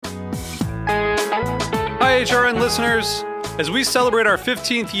HRN listeners. As we celebrate our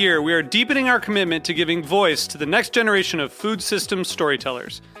 15th year, we are deepening our commitment to giving voice to the next generation of food systems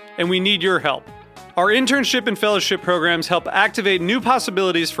storytellers, and we need your help. Our internship and fellowship programs help activate new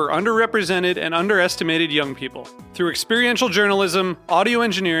possibilities for underrepresented and underestimated young people through experiential journalism, audio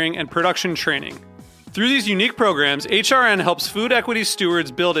engineering, and production training. Through these unique programs, HRN helps food equity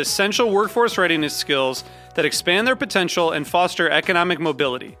stewards build essential workforce readiness skills that expand their potential and foster economic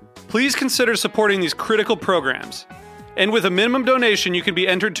mobility. Please consider supporting these critical programs. And with a minimum donation, you can be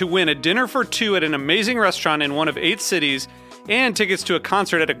entered to win a dinner for two at an amazing restaurant in one of 8 cities and tickets to a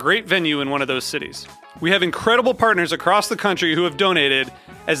concert at a great venue in one of those cities. We have incredible partners across the country who have donated,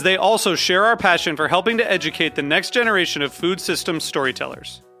 as they also share our passion for helping to educate the next generation of food systems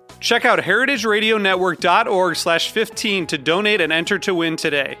storytellers. Check out heritageradionetwork.org/15 to donate and enter to win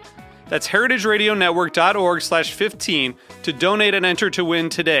today. That's heritageradionetwork.org/15 to donate and enter to win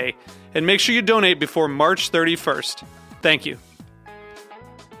today. And make sure you donate before March 31st. Thank you.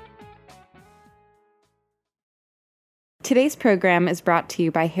 Today's program is brought to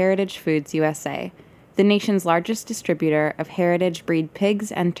you by Heritage Foods USA, the nation's largest distributor of heritage breed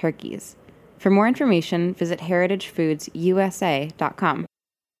pigs and turkeys. For more information, visit heritagefoodsusa.com.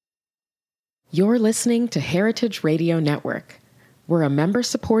 You're listening to Heritage Radio Network. We're a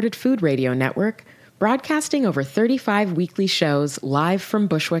member-supported food radio network broadcasting over 35 weekly shows live from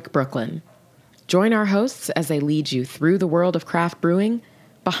Bushwick, Brooklyn. Join our hosts as they lead you through the world of craft brewing,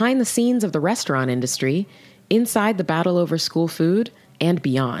 behind the scenes of the restaurant industry, inside the battle over school food, and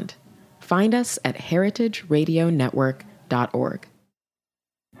beyond. Find us at heritageradionetwork.org.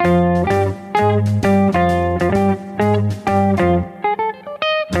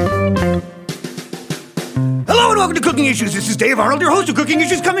 Hello and welcome to Cooking Issues. This is Dave Arnold, your host of Cooking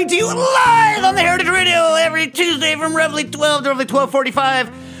Issues, coming to you live on the Heritage Radio every Tuesday from roughly 12 to roughly 12:45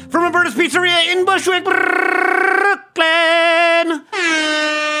 from Roberta's Pizzeria in Bushwick, Brooklyn.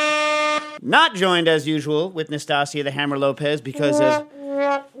 Not joined as usual with Nastasia the Hammer Lopez because of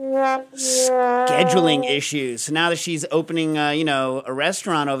scheduling issues. So now that she's opening, a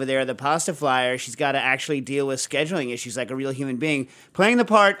restaurant over there, the Pasta Flyer, she's got to actually deal with scheduling issues like a real human being. Playing the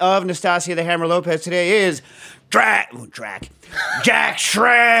part of Nastasia the Hammer Lopez today is Jack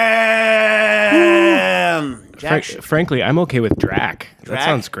Schramm. Frankly, I'm okay with Drac. That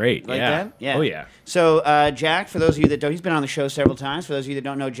sounds great. Like that? Yeah. Oh, yeah. So, Jack, for those of you that don't, he's been on the show several times. For those of you that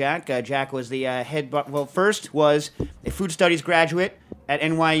don't know Jack, Jack was the first was a food studies graduate at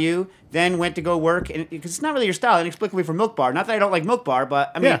NYU, then went to go work, because it's not really your style, inexplicably for Milk Bar. Not that I don't like Milk Bar,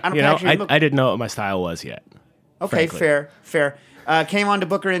 but, I mean, I don't I didn't know what my style was yet. Okay, frankly. fair. Came on to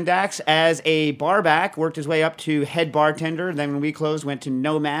Booker and Dax as a bar back, worked his way up to head bartender. Then when we closed, went to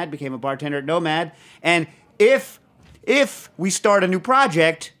Nomad, became a bartender at Nomad. And if we start a new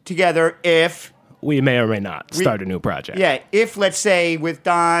project together, we may or may not start a new project. Yeah, if, let's say, with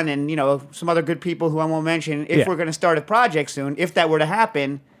Don and, some other good people who I won't mention, if we're going to start a project soon, if that were to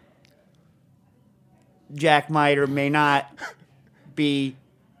happen, Jack might or may not be,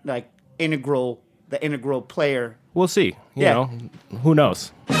 the integral player. We'll see. You know, who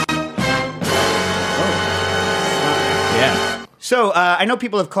knows? Yeah. So, I know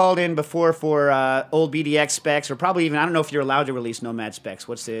people have called in before for old BDX specs, or probably even, I don't know if you're allowed to release Nomad specs.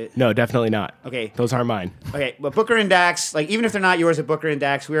 No, definitely not. Okay. Those aren't mine. Okay, but Booker and Dax, even if they're not yours at Booker and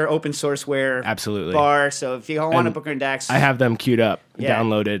Dax, we're open sourceware Absolutely. bar, so if you want a Booker and Dax... I have them queued up,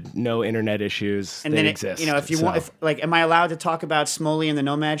 downloaded, no internet issues, and they then exist. If you want, am I allowed to talk about Smoley and the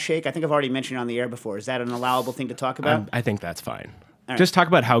Nomad Shake? I think I've already mentioned it on the air before. Is that an allowable thing to talk about? I think that's fine. Right. Just talk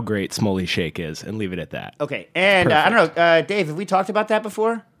about how great Smoley Shake is and leave it at that. Okay, and I don't know, Dave, have we talked about that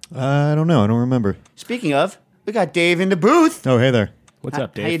before? I don't know. I don't remember. Speaking of, we got Dave in the booth. Oh, hey there. What's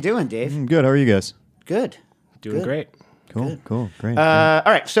up, Dave? How you doing, Dave? Good. How are you guys? Good. Doing great. Cool. Great. All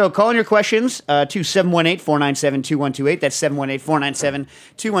right, so call in your questions to 718-497-2128. That's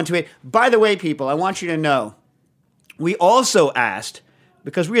 718-497-2128. By the way, people, I want you to know, we also asked...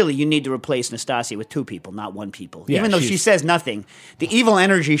 Because really, you need to replace Nastasia with 2 people, not 1 people. Yeah, even though she says nothing, the evil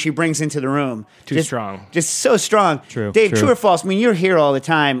energy she brings into the room strong, just so strong. True, Dave, true or false? I mean, you're here all the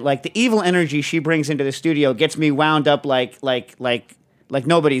time. Like the evil energy she brings into the studio gets me wound up like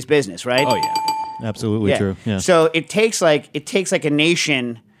nobody's business, right? Oh yeah, absolutely true. Yeah. So it takes like a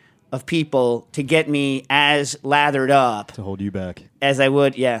nation of people to get me as lathered up to hold you back as I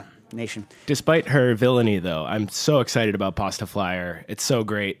would. Yeah. Nation. Despite her villainy, though, I'm so excited about Pasta Flyer. It's so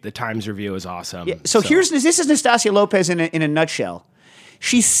great. The Times review is awesome. Yeah. So this is Nastasia Lopez in a nutshell.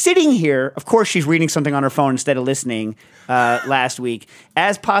 She's sitting here. Of course, she's reading something on her phone instead of listening last week.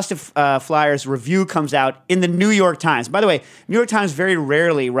 As Pasta Flyer's review comes out in the New York Times. By the way, New York Times very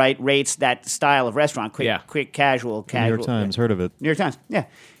rarely rates that style of restaurant. Quick, casual. New York Times, heard of it. New York Times, yeah.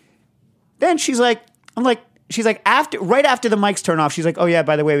 Then she's like, right after the mics turn off, she's like, oh yeah,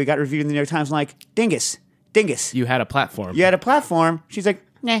 by the way, we got reviewed in the New York Times. I'm like, dingus. You had a platform. You had a platform. She's like,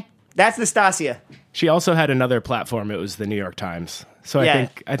 nah. That's Nastasia. She also had another platform. It was the New York Times. So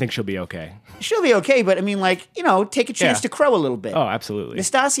I think she'll be okay. She'll be okay, but I mean, take a chance to crow a little bit. Oh, absolutely.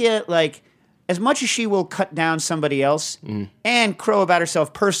 Nastasia, as much as she will cut down somebody else and crow about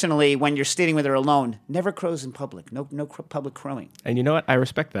herself personally when you're sitting with her alone, never crows in public. No public crowing. And you know what? I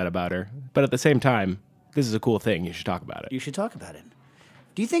respect that about her. But at the same time, this is a cool thing. You should talk about it. You should talk about it.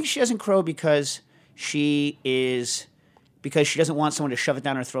 Do you think she doesn't crow because she doesn't want someone to shove it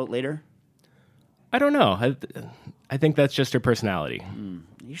down her throat later? I don't know. I think that's just her personality.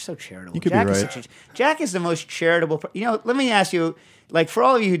 You're so charitable. You could be right. Jack is the most charitable. Let me ask you, for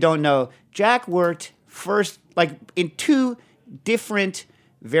all of you who don't know, Jack worked first, in two different,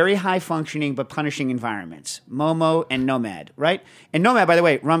 very high-functioning but punishing environments, Momo and Nomad, right? And Nomad, by the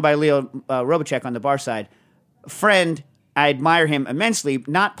way, run by Leo Robachek on the bar side, friend. I admire him immensely,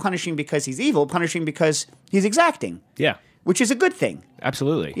 not punishing because he's evil, punishing because he's exacting. Yeah. Which is a good thing.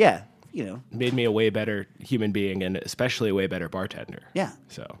 Absolutely. Yeah. Made me a way better human being and especially a way better bartender. Yeah.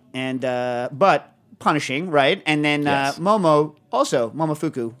 So. And, but punishing, right? And then Yes.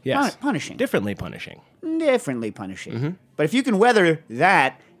 Momofuku, Yes. punishing. Differently punishing. Differently punishing. Mm-hmm. But if you can weather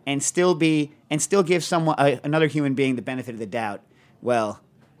that and still give someone, another human being the benefit of the doubt, well,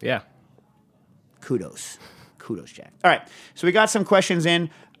 Yeah. kudos. Kudos, Jack. All right. So we got some questions in.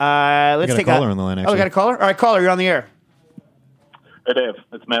 Let's take a caller on the line, Oh, we actually. got a caller? All right, caller, you're on the air. Hey, Dave.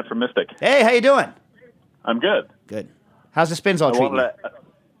 It's Matt from Mystic. Hey, how you doing? I'm good. Good. How's the spins all treating you?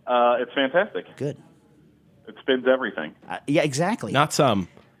 It's fantastic. Good. It spins everything. Yeah, exactly. Not some.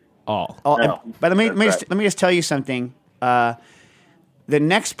 All. No, But let me that's let me just tell you something. The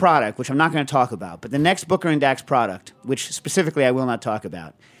next product, which I'm not going to talk about, but the next Booker and Dax product, which specifically I will not talk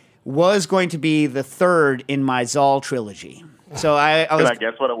about, was going to be the third in my Zoll trilogy. So I was. Can I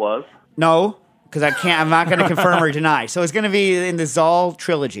guess what it was? No, because I can't. I'm not going to confirm or deny. So it's going to be in the Zoll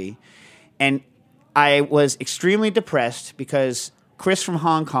trilogy, and I was extremely depressed because Chris from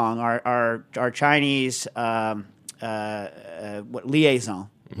Hong Kong, our Chinese liaison,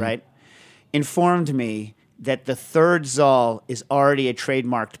 right, informed me that the third Zoll is already a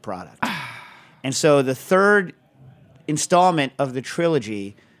trademarked product, and so the third installment of the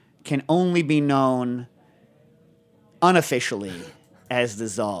trilogy can only be known unofficially as the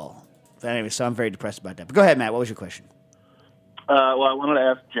Zoll. But anyway, so I'm very depressed about that. But go ahead, Matt. What was your question? Well, I wanted to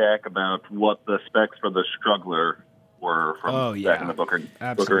ask Jack about what the specs for the Struggler were from back in the Booker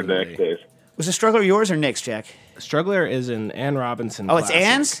and Dax days. Was the Struggler yours or Nick's, Jack? Struggler is an Ann Robinson Oh, it's classic.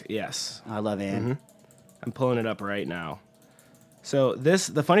 Ann's? Yes. I love Ann. Mm-hmm. I'm pulling it up right now. So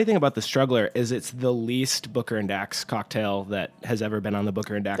the funny thing about the Struggler is it's the least Booker and Dax cocktail that has ever been on the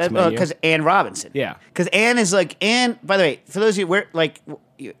Booker and Dax menu. Because Ann Robinson. Yeah. Because Ann is Ann, by the way, for those of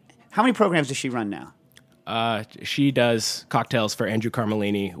you, how many programs does she run now? She does cocktails for Andrew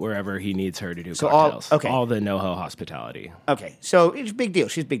Carmelini wherever he needs her to do So cocktails. all the NoHo hospitality. Okay, so it's a big deal.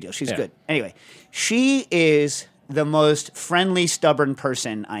 She's a big deal. She's good. Anyway, she is the most friendly, stubborn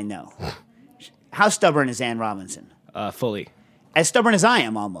person I know. How stubborn is Ann Robinson? Fully. As stubborn as I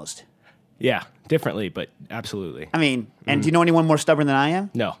am, almost. Yeah, differently, but absolutely. I mean, and do you know anyone more stubborn than I am?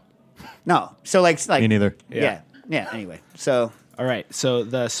 No. No. So like Me neither. Yeah. Anyway, so All right, so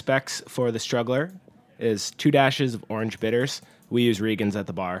the specs for the Struggler is 2 dashes of orange bitters. We use Regan's at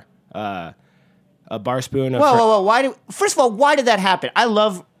the bar. A bar spoon of... Whoa. First of all, why did that happen? I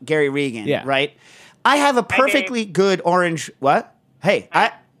love Gary Regan, Yeah. right? I have a perfectly good orange... What? Hey,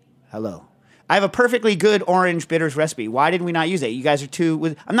 hello. I have a perfectly good orange bitters recipe. Why did we not use it? You guys are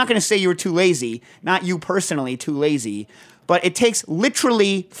too... I'm not going to say you were too lazy. Not you personally, too lazy. But it takes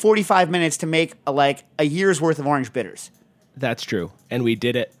literally 45 minutes to make a year's worth of orange bitters. That's true, and we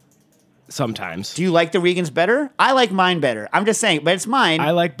did it sometimes. Do you like the Regan's better? I like mine better. I'm just saying, but it's mine.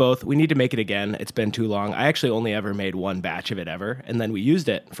 I like both. We need to make it again. It's been too long. I actually only ever made one batch of it ever, and then we used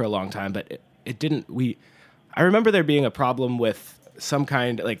it for a long time, but it didn't... I remember there being a problem with some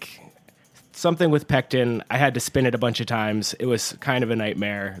kind... something with pectin. I had to spin it a bunch of times. It was kind of a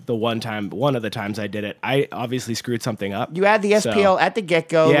nightmare. One of the times I did it, I obviously screwed something up. You add the SPL at the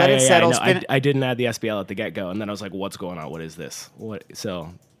get-go, let it settle, spin it. I didn't add the SPL at the get-go, and then I was like, what's going on? What is this? So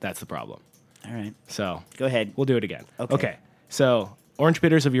that's the problem. All right. So Go ahead. we'll do it again. Okay. So orange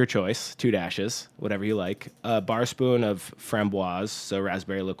bitters of your choice, 2 dashes, whatever you like. A bar spoon of framboise, so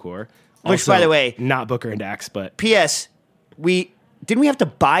raspberry liqueur. Which, Also, by the way, not Booker and Dax, but P.S. Didn't we have to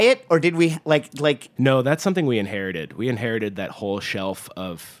buy it, or did we like? No, that's something we inherited. We inherited that whole shelf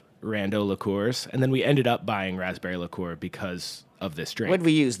of rando liqueurs, and then we ended up buying raspberry liqueur because of this drink. What did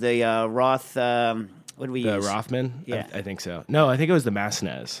we use? The Roth. What did we The use? Rothman? Yeah. I think so. No, I think it was the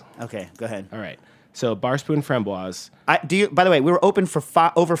Massenet. Okay, go ahead. All right. So bar spoon framboise. By the way, we were open for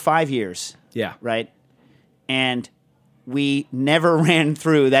over 5 years. Yeah. Right. And we never ran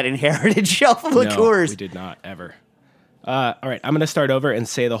through that inherited shelf of liqueurs. No, we did not ever. All right, I'm going to start over and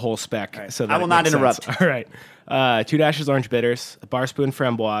say the whole spec. Right. So that I will it not makes interrupt. sense. All right. 2 dashes orange bitters, a bar spoon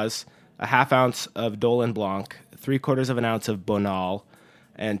framboise, a half ounce of Dolin Blanc, 3/4 of an ounce of Bonal,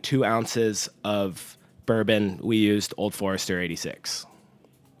 and 2 ounces of bourbon. We used Old Forester 86.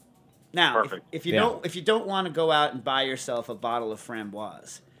 Now, Perfect. if you don't want to go out and buy yourself a bottle of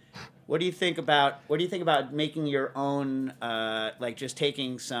framboise, what do you think about making your own? Like just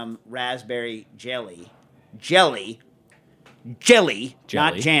taking some raspberry jelly,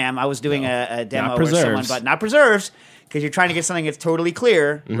 not jam. I was doing a demo Not where someone, preserves. but not preserves, because you're trying to get something that's totally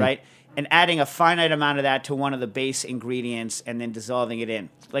clear, Mm-hmm. right? And adding a finite amount of that to one of the base ingredients and then dissolving it in.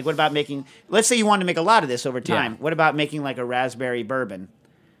 Like, what about making? Let's say you wanted to make a lot of this over time. Yeah. What about making like a raspberry bourbon?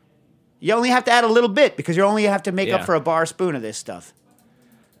 You only have to add a little bit because you only have to make up Yeah. for a bar spoon of this stuff.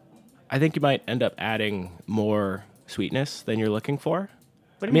 I think you might end up adding more sweetness than you're looking for. What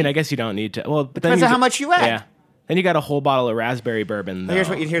do I you mean, mean? I guess you don't need to. Well, but Depends then on how much you add. Yeah. Then you got a whole bottle of raspberry bourbon. Here's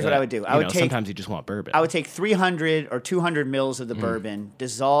though, what I would do. I you would know, take- sometimes you just want bourbon. I would take 300 or 200 mils of the Mm-hmm. bourbon,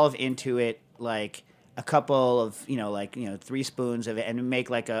 dissolve into it like a couple of 3 spoons of it, and make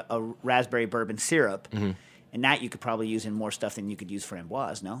like a raspberry bourbon syrup. Mm-hmm. And that you could probably use in more stuff than you could use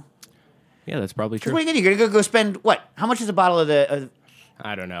framboise. No. Yeah, that's probably 'Cause true. what are you gonna do? You're gonna go spend what? How much is a bottle of the?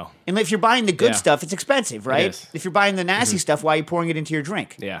 I don't know. And if you're buying the good Yeah. stuff, it's expensive, right? is. If you're buying the nasty stuff, why are you pouring it into your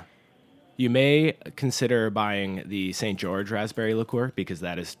drink? Yeah. You may consider buying the St. George raspberry liqueur because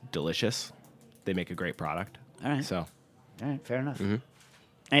that is delicious. They make a great product. All right. So, All right, fair enough. Mm-hmm.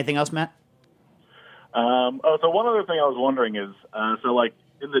 Anything else, Matt? So one other thing I was wondering is, so like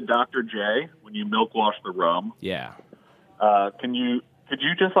in the Dr. J, when you milk wash the rum, yeah. could you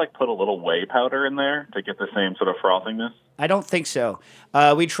just like put a little whey powder in there to get the same sort of frothiness? I don't think so.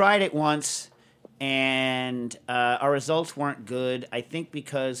 We tried it once, and our results weren't good. I think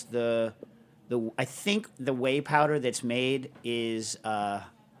because the whey powder that's made is I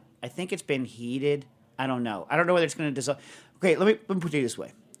think it's been heated. I don't know. I don't know whether it's going to dissolve. Okay, let me put it this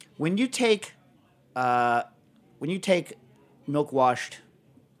way: when you take milk washed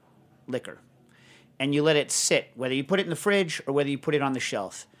liquor and you let it sit, whether you put it in the fridge or whether you put it on the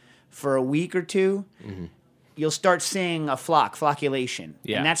shelf for a week or two, you'll start seeing a flocculation.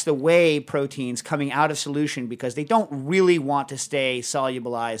 Yeah. And that's the whey proteins coming out of solution because they don't really want to stay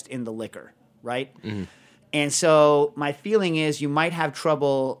solubilized in the liquor, right? And so my feeling is you might have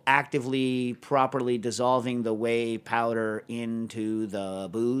trouble actively, properly dissolving the whey powder into the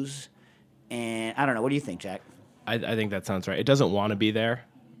booze. And I don't know. What do you think, Jack? I think that sounds right. It doesn't want to be there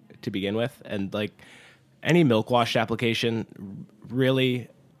to begin with. And like any milk wash application really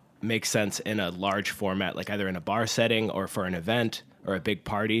makes sense in a large format, like either in a bar setting or for an event or a big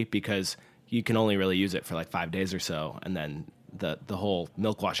party, because you can only really use it for like 5 days or so. And then the whole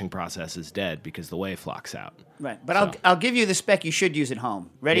milk washing process is dead because the whay flocks out. Right. But I'll give you the spec you should use at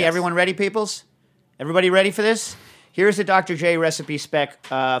home. Ready? Yes. Everyone ready, peoples? Everybody ready for this? Here's the Dr. J recipe spec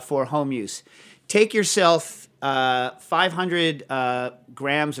for home use. Take yourself 500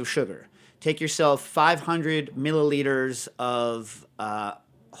 grams of sugar. Take yourself 500 milliliters of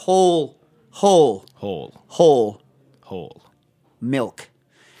whole milk.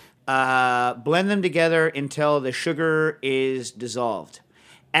 Blend them together until the sugar is dissolved.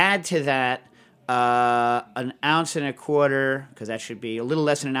 Add to that 1.25 ounces, because that should be a little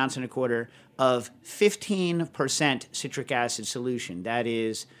less than 1.25 ounces, of 15% citric acid solution. That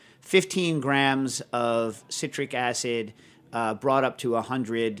is 15 grams of citric acid brought up to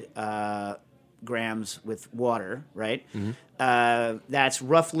 100 grams with water, right? That's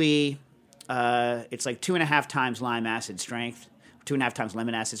roughly, it's like 2.5 times lime acid strength, 2.5 times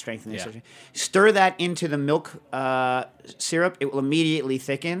lemon acid strength. In this. Yeah. Stir that into the milk syrup. It will immediately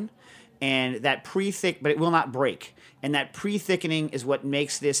thicken, and that but it will not break. And that pre-thickening is what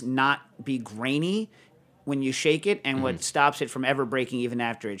makes this not be grainy when you shake it, and what stops it from ever breaking even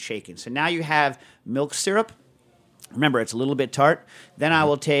after it's shaken. So now you have milk syrup. Remember, it's a little bit tart. Then I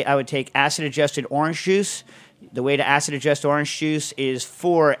would take acid-adjusted orange juice. The way to acid-adjust orange juice is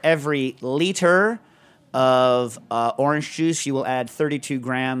for every liter of orange juice. You will add 32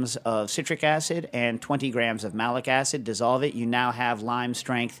 grams of citric acid and 20 grams of malic acid. Dissolve it. You now have lime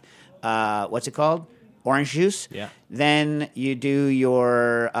strength. What's it called? Orange juice. Yeah. Then you do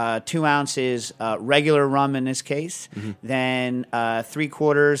your 2 ounces regular rum in this case. Mm-hmm. Then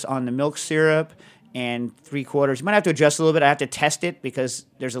 3/4 on the milk syrup and 3/4. You might have to adjust a little bit. I have to test it because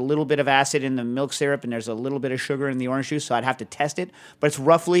there's a little bit of acid in the milk syrup and there's a little bit of sugar in the orange juice, so I'd have to test it. But it's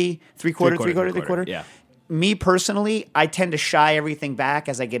roughly 3/4. Yeah. Me personally, I tend to shy everything back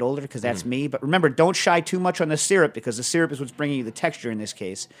as I get older because that's me. But remember, don't shy too much on the syrup because the syrup is what's bringing you the texture in this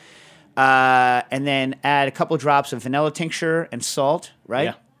case. And then add a couple drops of vanilla tincture and salt, right?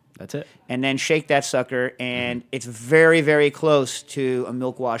 Yeah, that's it. And then shake that sucker, and it's very, very close to a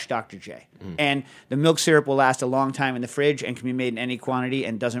milk wash Dr. J. And the milk syrup will last a long time in the fridge and can be made in any quantity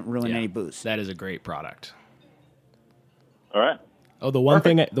and doesn't ruin any booze. That is a great product. All right. Oh, the one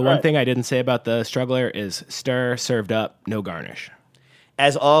thing I didn't say about the Struggler is stir, served up, no garnish.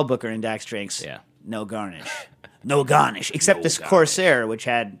 As all Booker and Dax drinks, no garnish. No garnish. Except this Corsair, which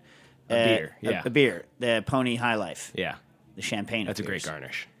had a beer. A beer, the Pony High Life. Yeah. The champagne. That's a great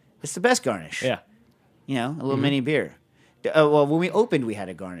garnish. It's the best garnish. Yeah. You know, a little mini beer. Well, when we opened, we had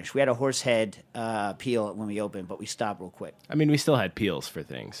a garnish. We had a horse head peel when we opened, but we stopped real quick. I mean, we still had peels for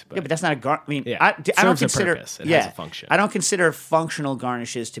things. But yeah, but that's not a garnish. I mean, yeah. I don't Serves a consider purpose. It has a function. I don't consider functional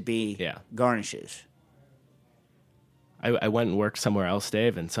garnishes to be garnishes. I went and worked somewhere else,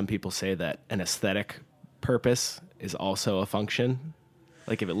 Dave, and some people say that an aesthetic purpose is also a function.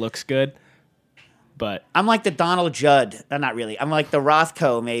 Like if it looks good. But I'm like the Donald Judd. Not really. I'm like the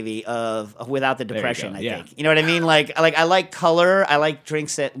Rothko maybe of Without the Depression, I think. You know what I mean? Like I like color. I like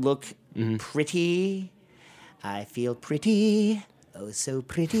drinks that look pretty. I feel pretty. Oh, so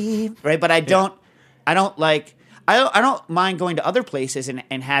pretty. Right? But I don't mind going to other places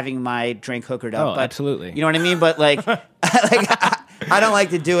and having my drink hookered up. Oh, but, absolutely. You know what I mean? But like I don't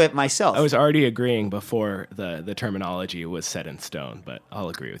like to do it myself. I was already agreeing before the terminology was set in stone, but I'll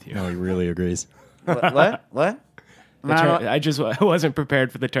agree with you. No, he really agrees. What? I wasn't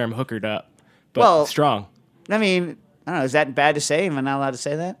prepared for the term hookered up, but strong. I mean, I don't know. Is that bad to say? Am I not allowed to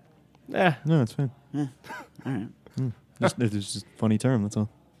say that? Yeah. No, it's fine. Yeah. All right. It's just a funny term, that's all.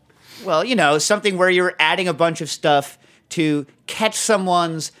 Well, you know, something where you're adding a bunch of stuff to catch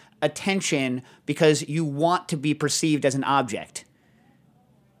someone's attention because you want to be perceived as an object.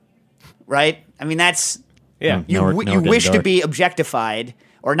 Right? I mean, that's... Yeah. You wish to be objectified...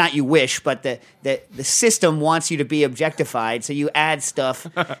 Or not you wish, but the system wants you to be objectified, so you add stuff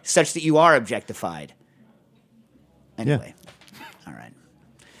such that you are objectified. Anyway. All right.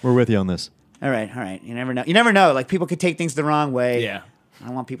 We're with you on this. All right. You never know. You never know. Like, people could take things the wrong way. Yeah. I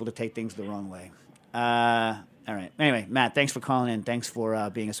don't want people to take things the wrong way. All right. Anyway, Matt, thanks for calling in. Thanks for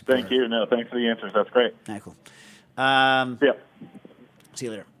being a supporter. Thank you. No, thanks for the answers. That's great. All right, cool. See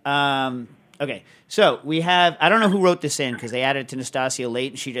you later. Okay, so we have, I don't know who wrote this in because they added it to Nastasia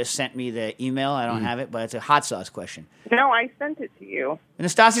late and she just sent me the email. I don't have it, but it's a hot sauce question. No, I sent it to you. And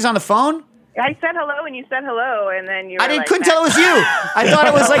Nastasia's on the phone? I said hello and you said hello and then you were couldn't tell it was you. I thought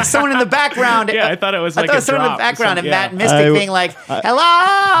it was like someone in the background. Yeah, I thought it was like someone in the background and Matt Mystic being like, hello!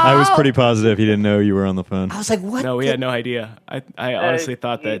 I was pretty positive he didn't know you were on the phone. I was like, what? No, we had no idea. I honestly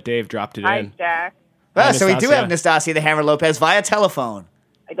thought that Dave dropped it Hi, in. Jack. Well, so we do have Nastasia the Hammer Lopez via telephone.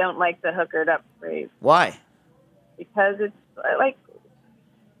 I don't like the hookered up phrase. Why? Because it's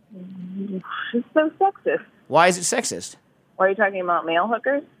it's so sexist. Why is it sexist? Why are you talking about male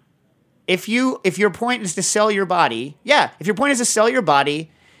hookers? If your point is to sell your body, if your point is to sell your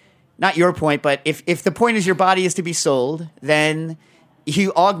body, not your point, but if the point is your body is to be sold, then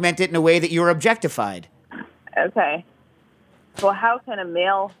you augment it in a way that you're objectified. Okay. Well, how can a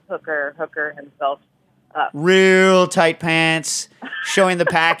male hooker himself up? Real tight pants, showing the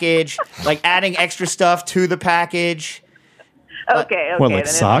package, like adding extra stuff to the package. Okay. What, like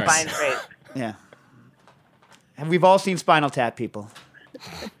then socks? It's a fine phrase. Yeah. And we've all seen Spinal Tap, people.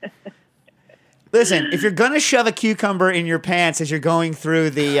 Listen, if you're going to shove a cucumber in your pants as you're going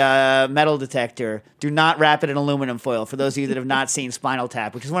through the metal detector, do not wrap it in aluminum foil, for those of you that have not seen Spinal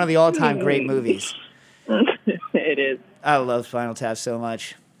Tap, which is one of the all-time great movies. It is. I love Spinal Tap so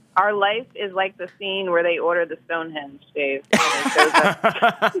much. Our life is like the scene where they order the Stonehenge, Dave.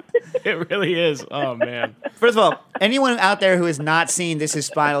 It really is. Oh, man. First of all, anyone out there who has not seen This Is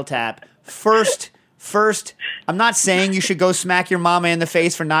Spinal Tap, first, I'm not saying you should go smack your mama in the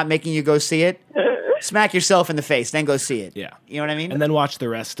face for not making you go see it. Smack yourself in the face, then go see it. Yeah. You know what I mean? And then watch the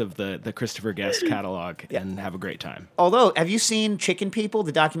rest of the Christopher Guest catalog and have a great time. Although, have you seen Chicken People,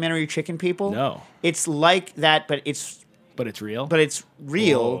 the documentary Chicken People? No. It's like that, but it's But it's real? But it's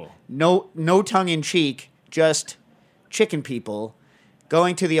real. Whoa. No tongue in cheek, just chicken people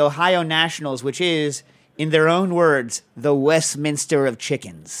going to the Ohio Nationals, which is, in their own words, the Westminster of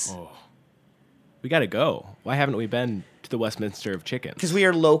chickens. Oh. We got to go. Why haven't we been to the Westminster of chickens? Because we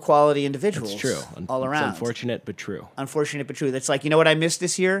are low-quality individuals. That's true. All around. It's unfortunate, but true. Unfortunate, but true. That's like, you know what I missed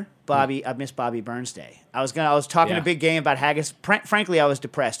this year? I missed Bobby Burns Day. I was talking a big game about haggis. Frankly, I was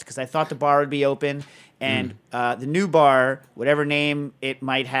depressed because I thought the bar would be open, and the new bar, whatever name it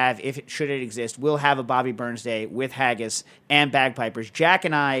might have, should it exist, will have a Bobby Burns Day with haggis and bagpipers. Jack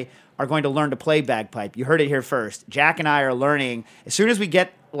and I are going to learn to play bagpipe. You heard it here first. Jack and I are learning. As soon as we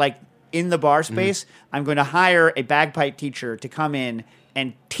get in the bar space, I'm going to hire a bagpipe teacher to come in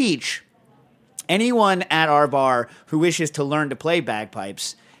and teach anyone at our bar who wishes to learn to play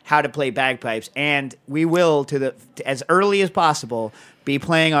bagpipes how to play bagpipes, and we will, as early as possible, be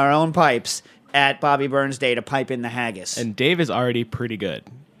playing our own pipes at Bobby Burns Day to pipe in the haggis. And Dave is already pretty good.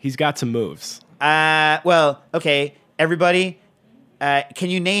 He's got some moves. Well, okay, everybody, can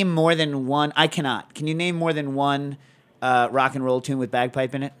you name more than one? I cannot. Can you name more than one rock and roll tune with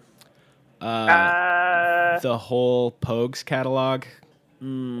bagpipe in it? The whole Pogues catalog.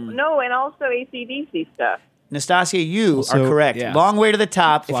 No, and also AC/DC stuff. Nastasia, you are correct. Yeah. Long Way to the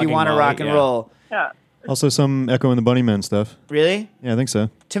Top Flogging if you want to Molly, rock and roll. Yeah. Also some Echo and the Bunnymen stuff. Really? Yeah, I think so.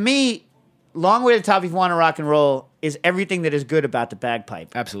 To me, Long Way to the Top if you want to rock and roll is everything that is good about the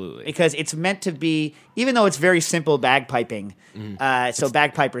bagpipe. Absolutely. Because it's meant to be, even though it's very simple bagpiping, so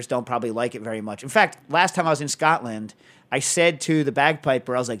bagpipers don't probably like it very much. In fact, last time I was in Scotland, I said to the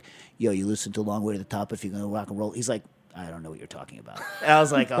bagpiper, I was like, yo, you listen to Long Way to the Top if you're going to rock and roll? He's like, I don't know what you're talking about. And I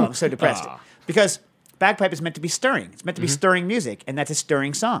was like, oh, I'm so depressed. Because bagpipe is meant to be stirring. It's meant to be stirring music, and that's a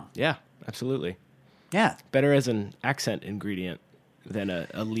stirring song. Yeah, absolutely. Yeah. Better as an accent ingredient than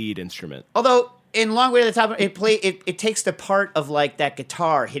a lead instrument. Although, in Long Way to the Top, it takes the part of, like, that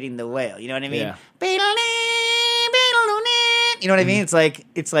guitar hitting the whale. You know what I mean? Yeah. You know what I mean?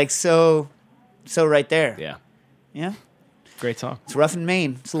 It's like so right there. Yeah. Yeah? Great song. It's rough and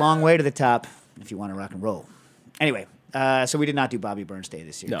Maine. It's a long way to the top if you want to rock and roll. Anyway, so we did not do Bobby Burns Day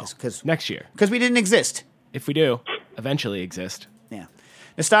this year. No. Cause, Next year. Because we didn't exist. If we do, eventually exist. Yeah.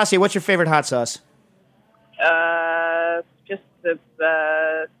 Nastasia, what's your favorite hot sauce? Just the,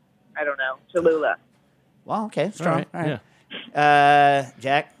 I don't know, Cholula. Well, okay. Strong. All right. Yeah.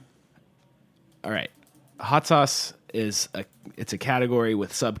 Jack? All right. Hot sauce is it's a category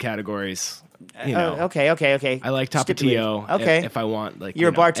with subcategories. You know, Okay. I like Tapatio. Okay. If I want, like, You're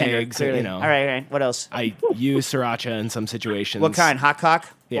a bartender, eggs, clearly. All right. What else? I use sriracha in some situations. What kind? Hot cock?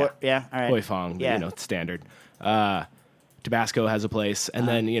 Yeah. Yeah. All right. Hoi fong. Yeah. It's standard. Tabasco has a place, and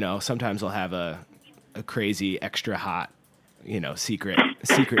then sometimes I'll have a crazy extra hot, secret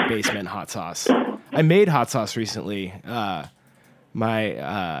basement hot sauce. I made hot sauce recently.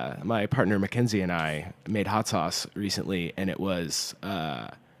 My partner Mackenzie and I made hot sauce recently, and it was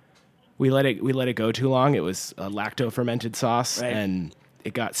we let it go too long. It was a lacto fermented sauce, and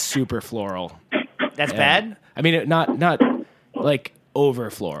it got super floral. That's bad? I mean, not like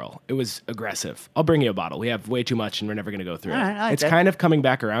over floral. It was aggressive. I'll bring you a bottle. We have way too much, and we're never going to go through it. It's kind of coming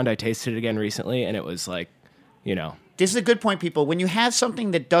back around. I tasted it again recently, and it was like, This is a good point, people. When you have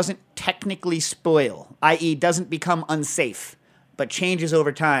something that doesn't technically spoil, i.e. doesn't become unsafe, but changes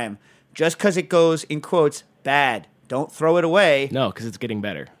over time, just because it goes, in quotes, bad, don't throw it away. No, because it's getting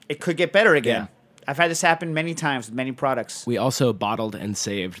better. It could get better again. Yeah. I've had this happen many times with many products. We also bottled and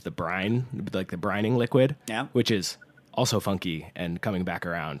saved the brine, like the brining liquid, which is also funky and coming back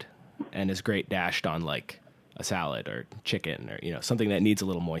around, and is great dashed on like a salad or chicken or something that needs a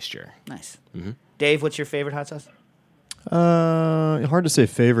little moisture. Nice. Mm-hmm. Dave, what's your favorite hot sauce? Hard to say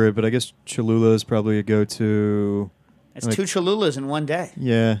favorite, but I guess Cholula is probably a go-to. It's two Cholulas in one day.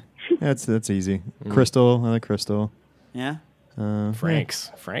 Yeah, that's easy. Crystal, I like Crystal. Yeah. Frank's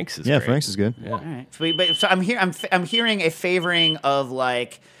is great. Frank's is good. All Yeah. right. So I'm hearing a favoring of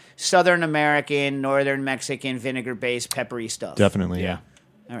like Southern American, Northern Mexican vinegar-based peppery stuff. Definitely, yeah.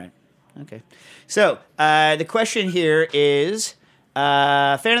 All right. Okay. So the question here is,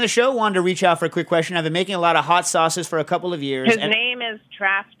 fan of the show wanted to reach out for a quick question. I've been making a lot of hot sauces for a couple of years. His name is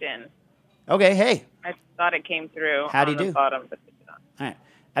Trafton. Okay. Hey. I thought it came through. How do you do? The bottom, but it did not. All right.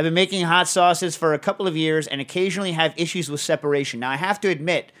 I've been making hot sauces for a couple of years and occasionally have issues with separation. Now, I have to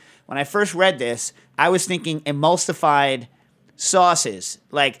admit, when I first read this, I was thinking emulsified sauces.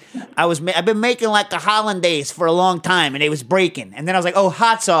 Like, I've been making like the hollandaise for a long time, and it was breaking. And then I was like, oh,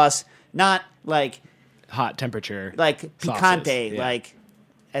 hot sauce, not like hot temperature, like picante, like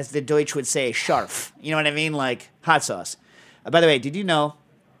as the Deutsch would say, scharf. You know what I mean? Like hot sauce. By the way, did you know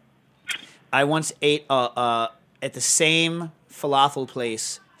I once ate at the same falafel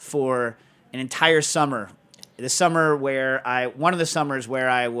place for an entire summer. One of the summers where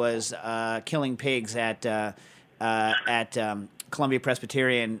I was killing pigs at Columbia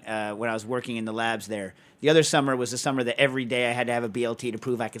Presbyterian when I was working in the labs there. The other summer was the summer that every day I had to have a BLT to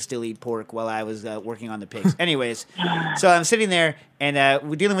prove I could still eat pork while I was working on the pigs. Anyways, so I'm sitting there and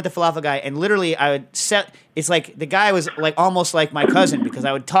we're dealing with the falafel guy, and literally I would it's like the guy was like almost like my cousin because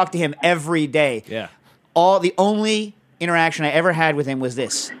I would talk to him every day. Yeah. The only interaction I ever had with him was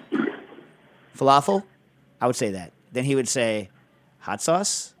this. Falafel? I would say that. Then he would say, hot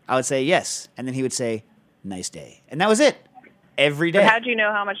sauce? I would say yes. And then he would say, nice day. And that was it. Every day. But how'd you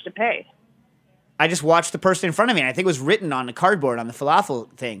know how much to pay? I just watched the person in front of me, and I think it was written on the cardboard on the falafel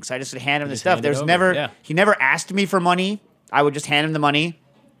thing. So I just would hand him the stuff. He never asked me for money. I would just hand him the money.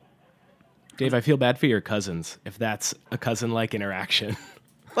 Dave, I feel bad for your cousins if that's a cousin-like interaction.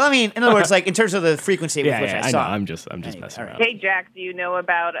 Well, I mean, in other words, like in terms of the frequency with which I saw. know. I'm just messing around. Hey, Jack, do you know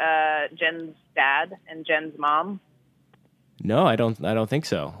about Jen's dad and Jen's mom? No, I don't think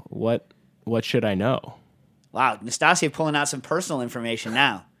so. What should I know? Wow, Nastasia pulling out some personal information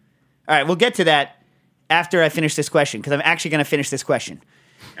now. All right, we'll get to that after I finish this question, because I'm actually going to finish this question.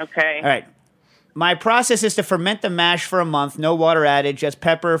 Okay. All right. My process is to ferment the mash for a month, no water added, just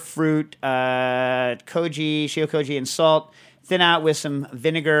pepper, fruit, koji, shio koji, and salt. Thin out with some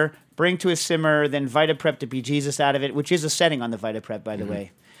vinegar, bring to a simmer, then VitaPrep to bejesus out of it, which is a setting on the VitaPrep, by the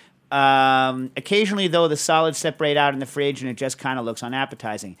way. Occasionally, though, the solids separate out in the fridge and it just kind of looks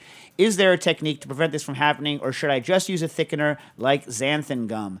unappetizing. Is there a technique to prevent this from happening, or should I just use a thickener like xanthan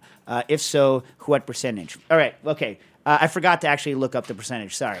gum? If so, what percentage? All right, okay. I forgot to actually look up the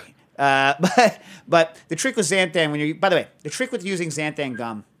percentage. Sorry. But the trick with xanthan, by the way, the trick with using xanthan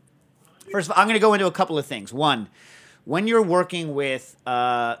gum, first of all, I'm going to go into a couple of things. One, when you're working with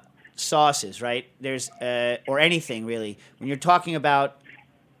sauces, right, or anything really, when you're talking about,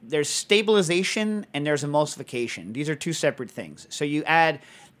 there's stabilization and there's emulsification. These are two separate things. So you add,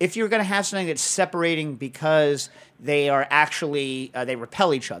 if you're going to have something that's separating because they are actually, they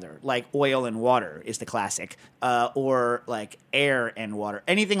repel each other, like oil and water is the classic, or like air and water,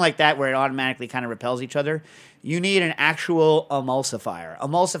 anything like that where it automatically kind of repels each other, you need an actual emulsifier.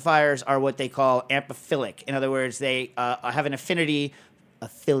 Emulsifiers are what they call amphiphilic. In other words, they have an affinity,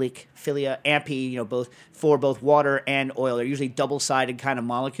 philia, ampy, both for both water and oil. They're usually double-sided kind of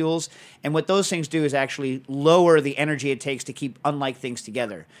molecules. And what those things do is actually lower the energy it takes to keep unlike things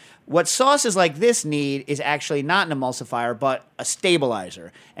together. What sauces like this need is actually not an emulsifier, but a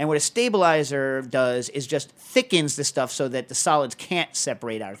stabilizer. And what a stabilizer does is just thickens the stuff so that the solids can't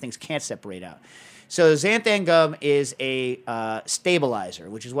separate out, or things can't separate out. So xanthan gum is a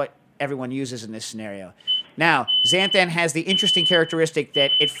stabilizer, which is what everyone uses in this scenario. Now, xanthan has the interesting characteristic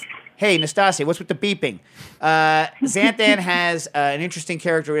that hey, Nastasia, what's with the beeping? Xanthan has an interesting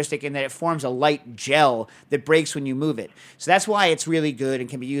characteristic in that it forms a light gel that breaks when you move it. So that's why it's really good and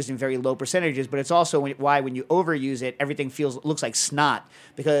can be used in very low percentages, but it's also why when you overuse it, everything looks like snot,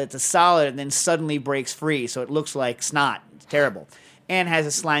 because it's a solid and then suddenly breaks free, so it looks like snot. It's terrible. And has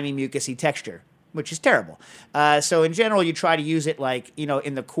a slimy, mucusy texture, which is terrible. So in general, you try to use it like,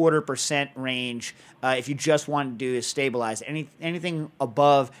 in the 0.25% range if you just want to do is stabilize. Anything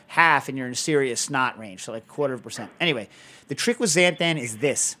above half and you're in a serious snot range, so like 0.25%. Anyway, the trick with xanthan is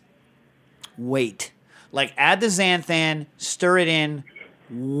this. Wait. Like add the xanthan, stir it in,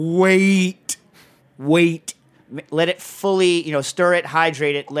 wait. Let it fully, stir it,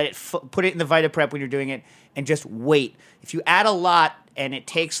 hydrate it, let it put it in the VitaPrep when you're doing it, and just wait. If you add a lot, and it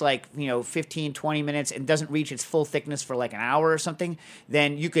takes 15, 20 minutes and doesn't reach its full thickness for like an hour or something,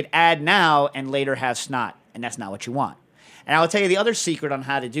 then you could add now and later have snot, and that's not what you want. And I'll tell you the other secret on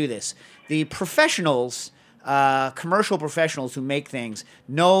how to do this. The professionals, commercial professionals who make things,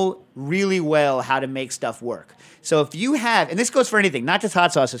 know really well how to make stuff work. So if you have, and this goes for anything, not just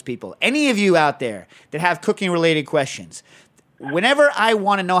hot sauces people, any of you out there that have cooking-related questions, whenever I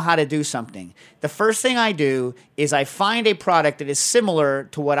want to know how to do something, the first thing I do is I find a product that is similar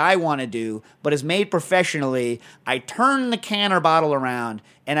to what I want to do, but is made professionally. I turn the can or bottle around,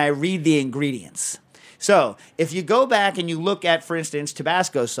 and I read the ingredients. So if you go back and you look at, for instance,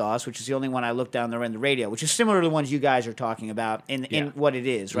 Tabasco sauce, which is the only one I looked down there in the radio, which is similar to the ones you guys are talking about in what it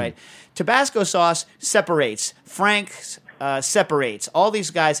is, right? Tabasco sauce separates. Frank's separates. All these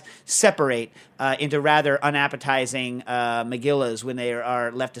guys separate into rather unappetizing Megillas when they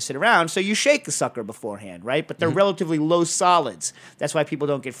are left to sit around. So you shake the sucker beforehand, right? But they're relatively low solids. That's why people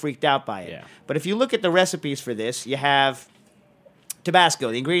don't get freaked out by it. Yeah. But if you look at the recipes for this, you have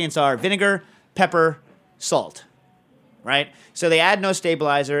Tabasco. The ingredients are vinegar, pepper, salt. right? So they add no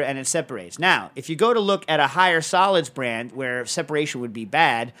stabilizer and it separates. Now, if you go to look at a higher solids brand where separation would be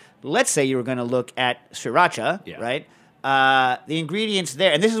bad, let's say you were going to look at sriracha, right? The ingredients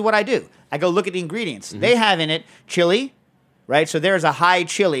there, and this is what I do. I go look at the ingredients. They have in it chili, right? So there's a high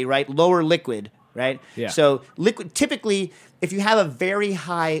chili, right? Lower liquid, right? Yeah. So liquid, typically, if you have a very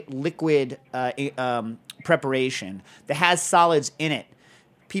high liquid preparation that has solids in it,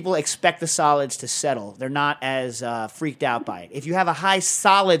 people expect the solids to settle. They're not as freaked out by it. If you have a high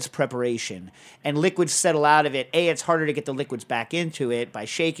solids preparation and liquids settle out of it, A, it's harder to get the liquids back into it by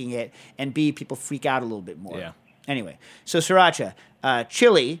shaking it, and B, people freak out a little bit more. Yeah. Anyway, so sriracha,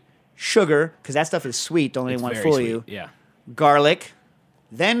 chili, sugar, because that stuff is sweet, don't let anyone fool you. Yeah. Garlic,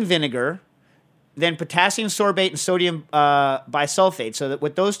 then vinegar, then potassium sorbate and sodium bisulfate. So that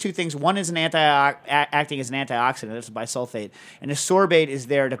with those two things, one is acting as an antioxidant, that's bisulfate, and the sorbate is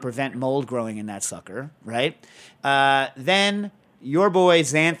there to prevent mold growing in that sucker, right? Then your boy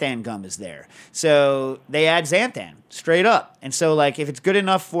xanthan gum is there. So they add xanthan straight up. And so like if it's good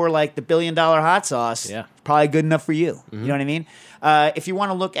enough for like the $1 billion hot sauce, it's probably good enough for you. You know what I mean? If you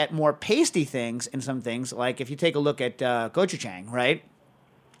want to look at more pasty things and some things, like if you take a look at gochujang, right?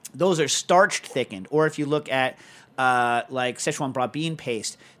 Those are starch thickened. Or if you look at like Szechuan broad bean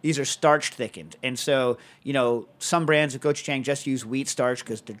paste, these are starch thickened. And so, you know, some brands of gochujang just use wheat starch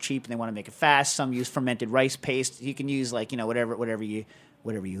because they're cheap and they want to make it fast. Some use fermented rice paste. You can use like, you know, whatever you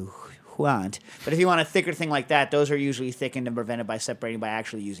want. But if you want a thicker thing like that, those are usually thickened and prevented by separating by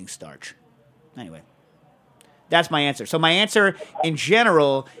actually using starch. Anyway, that's my answer. So my answer in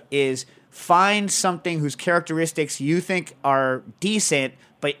general is find something whose characteristics you think are decent,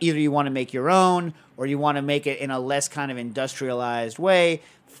 but either you want to make your own or you want to make it in a less kind of industrialized way.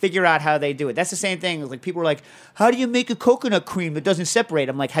 Figure out how they do it. That's the same thing. Like people are like, how do you make a coconut cream that doesn't separate?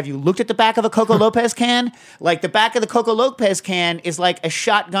 I'm like, have you looked at the back of a Coco Lopez can? Like the back of the Coco Lopez can is like a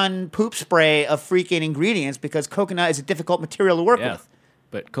shotgun poop spray of freaking ingredients because coconut is a difficult material to work with.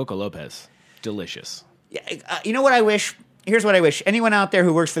 But Coco Lopez, delicious. Yeah, you know what I wish? Here's what I wish. Anyone out there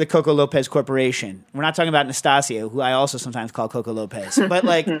who works for the Coco Lopez Corporation, we're not talking about Nastasio, who I also sometimes call Coco Lopez, but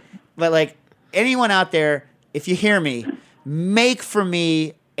like anyone out there, if you hear me, make for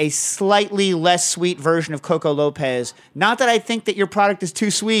me a slightly less sweet version of Coco Lopez. Not that I think that your product is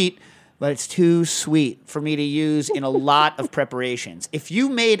too sweet, but it's too sweet for me to use in a lot of preparations. If you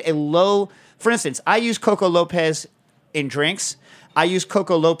made a low, for instance, I use Coco Lopez in drinks. I use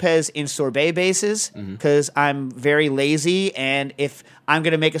Coco Lopez in sorbet bases because I'm very lazy, and if I'm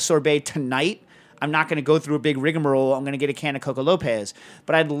going to make a sorbet tonight, I'm not going to go through a big rigmarole. I'm going to get a can of Coco Lopez.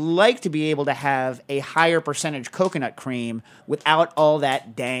 But I'd like to be able to have a higher percentage coconut cream without all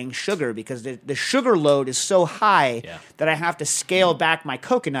that dang sugar because the sugar load is so high that I have to scale back my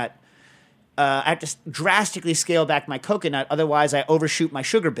coconut. I have to drastically scale back my coconut, otherwise I overshoot my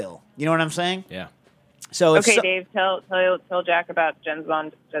sugar bill. You know what I'm saying? Yeah. So okay, Dave, tell Jack about Jen's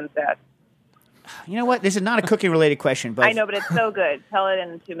mom, Jen's dad. You know what? This is not a cooking-related question, but I know, but it's so good. Tell it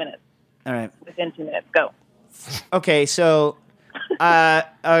in 2 minutes. All right. Within 2 minutes, go. Okay, so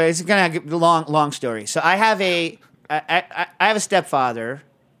it's gonna be a long story. So I have a stepfather,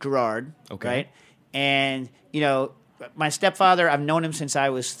 Gerard. Okay. Right, and you know my stepfather. I've known him since I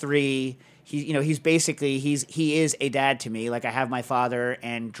was 3. He's basically he is a dad to me. Like I have my father,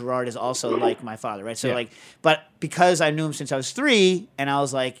 and Gerard is also like my father, right? So but because I knew him since I was 3, and I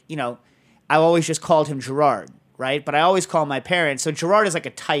was like, I always just called him Gerard, right? But I always call my parents. So Gerard is like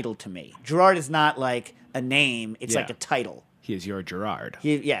a title to me. Gerard is not like a name; it's like a title. He is your Gerard.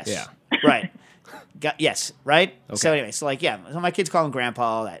 Yes. Yeah. Right. Yes. Right. Okay. So anyway, so my kids call him Grandpa,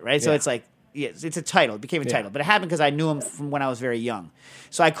 all that, right? So it's like. Yes, it's a title. It became a title. But it happened because I knew him from when I was very young.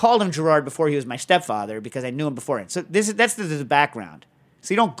 So I called him Gerard before he was my stepfather because I knew him beforehand. So that's the background.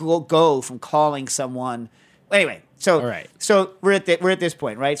 So you don't go from calling someone. Anyway, so all right. So we're at this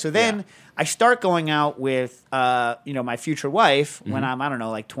point, right? So then I start going out with my future wife when I'm, I don't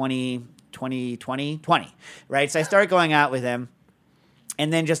know, like 20, right? So I start going out with him,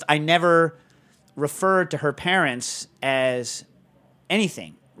 and then I never referred to her parents as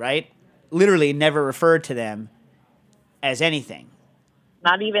anything, right? Literally never referred to them as anything.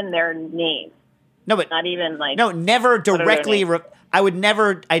 Not even their name. No, but not even like never directly. I'd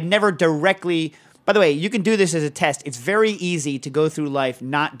never directly. By the way, you can do this as a test. It's very easy to go through life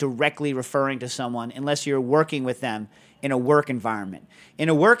not directly referring to someone unless you're working with them in a work environment. In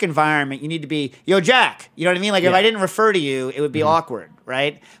a work environment, you need to be, yo, Jack. You know what I mean? Like if I didn't refer to you, it would be awkward,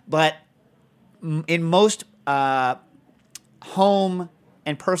 right? But in most home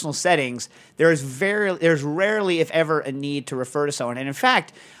and personal settings, there's rarely, if ever, a need to refer to someone. And in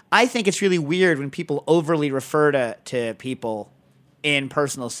fact, I think it's really weird when people overly refer to people in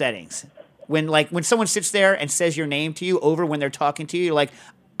personal settings. When someone sits there and says your name to you over when they're talking to you, you're like,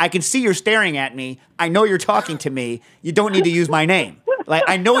 I can see you're staring at me. I know you're talking to me. You don't need to use my name. Like,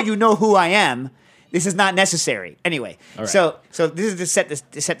 I know you know who I am. This is not necessary. Anyway, right. So this is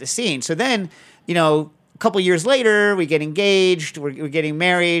to set the scene. So then, a couple years later, we get engaged. We're getting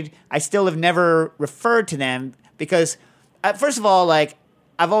married. I still have never referred to them because, first of all, like,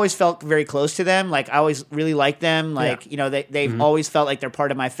 I've always felt very close to them. Like, I always really liked them. Like, they've always felt like they're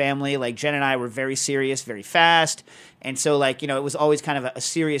part of my family. Like, Jen and I were very serious, very fast. And so, like, it was always kind of a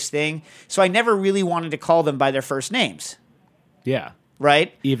serious thing. So I never really wanted to call them by their first names. Yeah.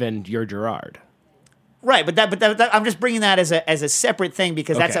 Right? Even you're Gerard. Right, but that I'm just bringing that as a separate thing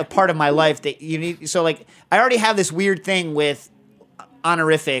because that's a part of my life that you need. So, like, I already have this weird thing with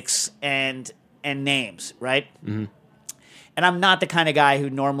honorifics and names, right? Mm-hmm. And I'm not the kind of guy who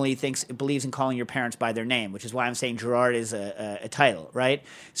normally believes in calling your parents by their name, which is why I'm saying Gerard is a title, right?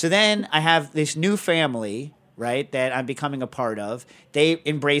 So then I have this new family, right, that I'm becoming a part of. They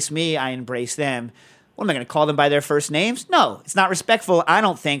embrace me, I embrace them. What, am I going to call them by their first names? No, it's not respectful, I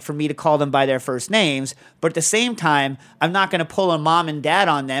don't think, for me to call them by their first names. But at the same time, I'm not going to pull a mom and dad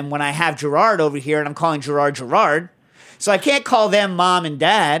on them when I have Gerard over here and I'm calling Gerard Gerard. So I can't call them mom and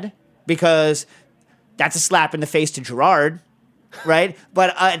dad because that's a slap in the face to Gerard, right?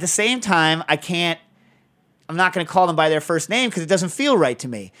 But at the same time, I'm not going to call them by their first name because it doesn't feel right to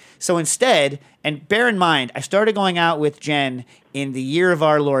me. So instead, and bear in mind, I started going out with Jen in the year of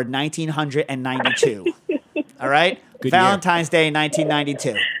our Lord, 1992. All right? Good Valentine's Day, 1992.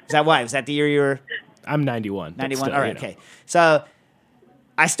 Is that why? Was that the year you were? I'm 91. 91? Still, all right, okay. So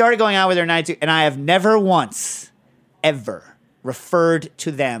I started going out with her in 92, and I have never once, ever referred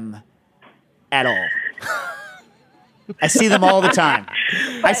to them at all. I see them all the time.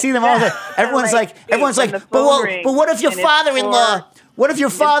 Everyone's like, but what if your father-in-law? What if your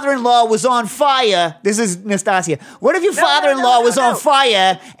father-in-law was on fire? This is Nastasia. What if your father-in-law was on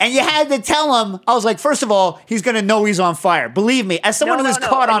fire and you had to tell him? I was like, first of all, he's going to know he's on fire. Believe me, as someone who was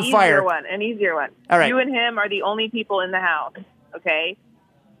caught on fire. An easier one. All right. You and him are the only people in the house, okay?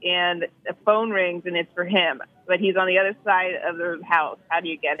 And the phone rings and it's for him, but he's on the other side of the house. How do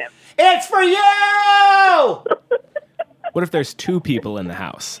you get him? It's for you! What if there's two people in the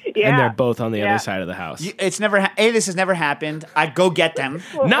house and they're both on the other side of the house? This has never happened. I go get them.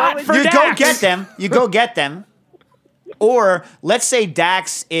 Not for you Dax. Go get them. You go get them. Or let's say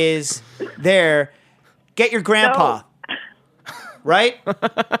Dax is there. Get your grandpa. No. Right?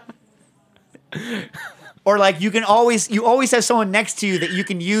 Or like you always have someone next to you that you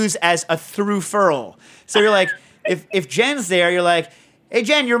can use as a through-furl. So you're like, if Jen's there, you're like, hey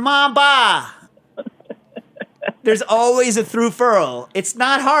Jen, your mom ba. There's always a through-furl. It's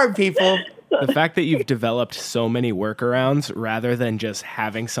not hard, people. The fact that you've developed so many workarounds rather than just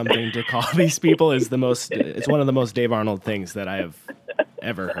having something to call these people is it's one of the most Dave Arnold things that I have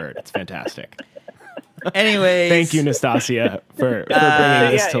ever heard. It's fantastic. Anyways. Thank you, Nastasia, for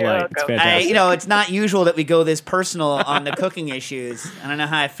bringing this to light. It's fantastic. It's not usual that we go this personal on the cooking issues. I don't know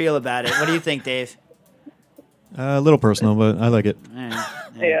how I feel about it. What do you think, Dave? A little personal, but I like it.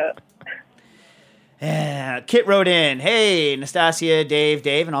 Yeah. Kit wrote in, hey, Nastasia,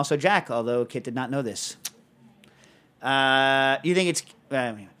 Dave, and also Jack, although Kit did not know this. You think it's...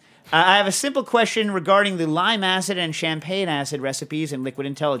 I have a simple question regarding the lime acid and champagne acid recipes in Liquid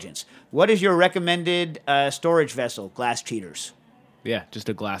Intelligence. What is your recommended storage vessel? Glass cheaters. Yeah, just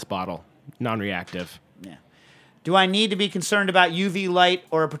a glass bottle. Non-reactive. Yeah. Do I need to be concerned about UV light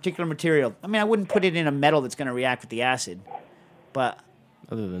or a particular material? I mean, I wouldn't put it in a metal that's going to react with the acid, but...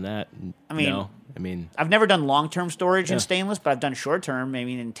 Other than that, no. I've never done long-term storage in stainless, but I've done short-term,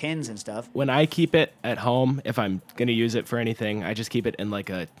 in tins and stuff. When I keep it at home, if I'm going to use it for anything, I just keep it in like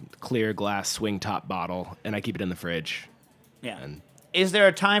a clear glass swing top bottle, and I keep it in the fridge. Yeah. Is there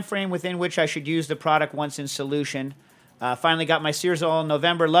a time frame within which I should use the product once in solution? Finally got my Searzall in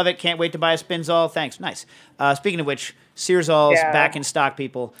November. Love it. Can't wait to buy a Spinzall. Thanks. Nice. Speaking of which, Searzall's back in stock,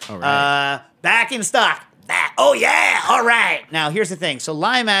 people. All right. Back in stock. Oh, yeah. All right. Now, here's the thing. So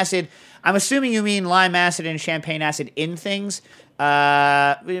lime acid, I'm assuming you mean lime acid and champagne acid in things.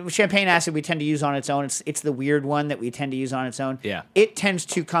 Champagne acid we tend to use on its own. It's the weird one that we tend to use on its own. Yeah. It tends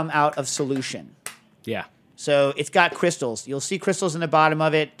to come out of solution. Yeah. So it's got crystals. You'll see crystals in the bottom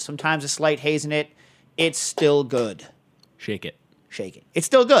of it, sometimes a slight haze in it. It's still good. Shake it. It's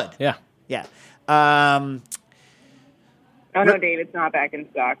still good. Yeah. Yeah. Oh, no, Dave, it's not back in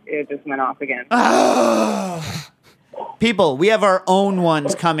stock. It just went off again. People, we have our own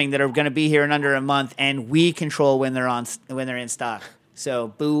ones coming that are going to be here in under a month, and we control when they're in stock. So,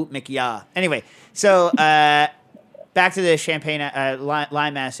 boo, McYah. Anyway, so back to the champagne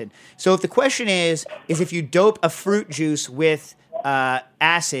lime acid. So, if the question is if you dope a fruit juice with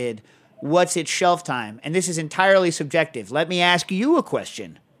acid, what's its shelf time? And this is entirely subjective. Let me ask you a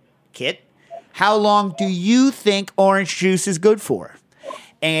question, Kit. How long do you think orange juice is good for?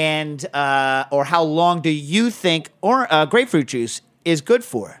 And or how long do you think grapefruit juice is good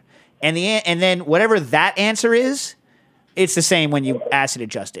for? And then whatever that answer is, it's the same when you acid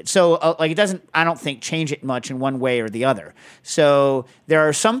adjust it. So it doesn't, I don't think, change it much in one way or the other. So there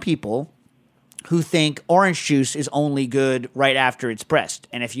are some people who think orange juice is only good right after it's pressed.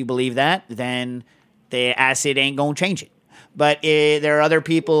 And if you believe that, then the acid ain't going to change it. But there are other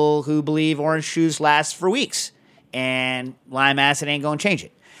people who believe orange juice lasts for weeks, and lime acid ain't going to change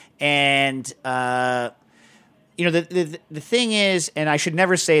it. And the thing is, and I should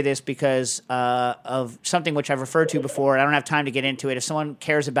never say this because of something which I've referred to before, and I don't have time to get into it. If someone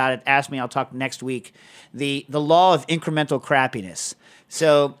cares about it, ask me. I'll talk next week. The law of incremental crappiness.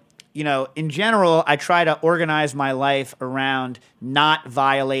 So, in general, I try to organize my life around not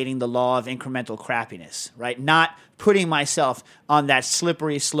violating the law of incremental crappiness, right? Not putting myself on that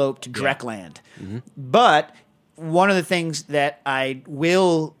slippery slope to Dreckland. Mm-hmm. But one of the things that I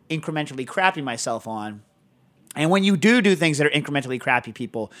will incrementally crappy myself on, and when you do things that are incrementally crappy,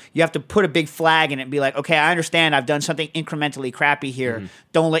 people, you have to put a big flag in it and be like, okay, I understand I've done something incrementally crappy here. Mm-hmm.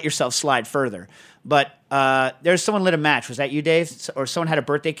 Don't let yourself slide further. But there's someone lit a match. Was that you, Dave? Or someone had a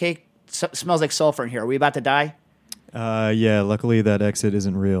birthday cake? Smells like sulfur in here. Are we about to die? Yeah, luckily that exit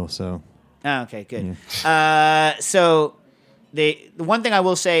isn't real, so. Oh, okay, good. Yeah. So the one thing I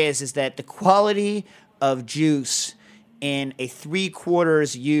will say is that the quality of juice in a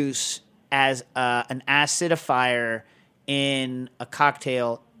 3/4 use as an acidifier in a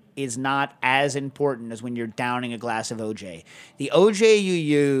cocktail is not as important as when you're downing a glass of OJ. The OJ you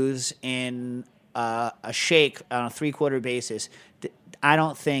use in a shake on a 3/4 basis, I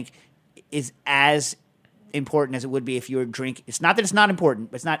don't think is as important as it would be if you were drinking. It's not that it's not important,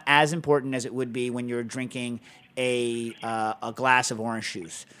 but it's not as important as it would be when you're drinking a glass of orange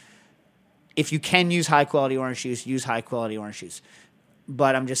juice. If you can use high quality orange juice, use high quality orange juice.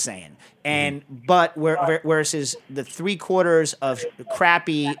 But I'm just saying. And but whereas the 3/4 of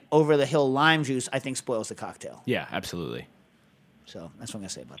crappy over the hill lime juice, I think spoils the cocktail. Yeah, absolutely. So that's what I'm gonna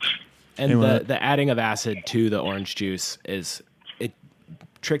say about that. And the adding of acid to the orange juice it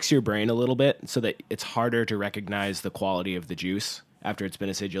tricks your brain a little bit so that it's harder to recognize the quality of the juice after it's been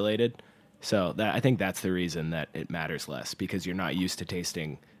acidulated. So I think that's the reason that it matters less, because you're not used to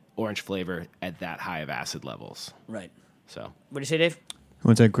tasting orange flavor at that high of acid levels. Right. So what do you say, Dave?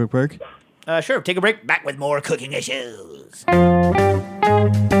 Want to take a quick break? Sure. Take a break. Back with more cooking issues.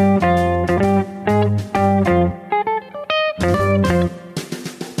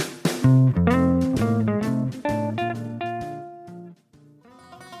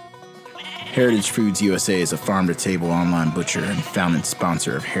 Heritage Foods USA is a farm-to-table online butcher and founding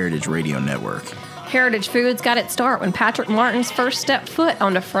sponsor of Heritage Radio Network. Heritage Foods got its start when Patrick Martins first stepped foot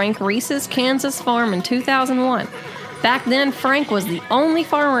onto Frank Reese's Kansas farm in 2001. Back then, Frank was the only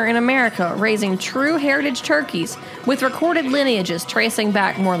farmer in America raising true heritage turkeys with recorded lineages tracing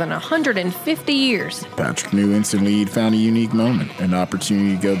back more than 150 years. Patrick knew instantly he'd found a unique moment, an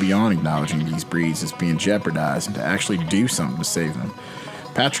opportunity to go beyond acknowledging these breeds as being jeopardized and to actually do something to save them.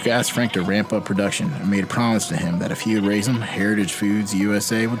 Patrick asked Frank to ramp up production and made a promise to him that if he would raise them, Heritage Foods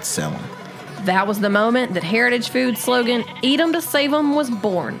USA would sell them. That was the moment that Heritage Foods' slogan, "Eat 'em to save 'em," was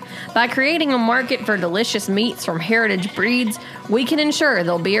born. By creating a market for delicious meats from heritage breeds, we can ensure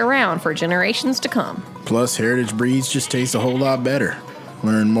they'll be around for generations to come. Plus, heritage breeds just taste a whole lot better.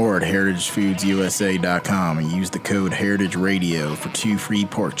 Learn more at heritagefoodsusa.com and use the code HeritageRadio for 2 free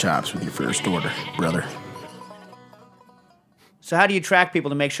pork chops with your first order, brother. So how do you track people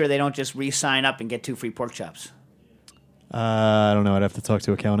to make sure they don't just re-sign up and get 2 free pork chops? I don't know. I'd have to talk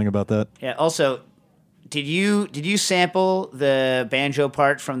to accounting about that. Yeah. Also, did you sample the banjo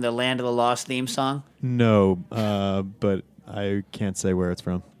part from the Land of the Lost theme song? No, but I can't say where it's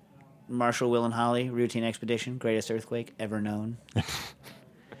from. Marshall, Will, and Holly, Routine Expedition, Greatest Earthquake Ever Known.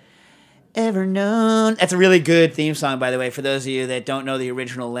 Ever known. That's a really good theme song, by the way. For those of you that don't know the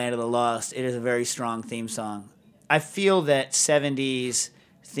original Land of the Lost, it is a very strong theme song. I feel that 70s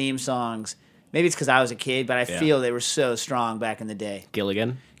theme songs, maybe it's because I was a kid, but I feel they were so strong back in the day.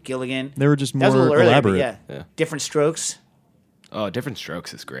 Gilligan. They were just more elaborate. Earlier, yeah. Different Strokes. Oh, Different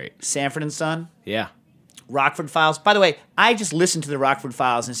Strokes is great. Sanford and Son. Yeah. Rockford Files. By the way, I just listen to the Rockford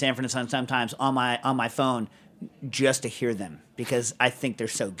Files and Sanford and Son sometimes on my phone just to hear them because I think they're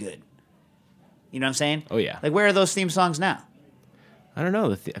so good. You know what I'm saying? Oh, yeah. Like, where are those theme songs now? I don't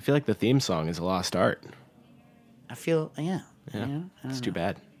know. I feel like the theme song is a lost art. I feel, yeah. It's too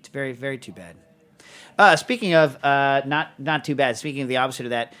bad. It's very, very too bad. Speaking of not too bad, speaking of the opposite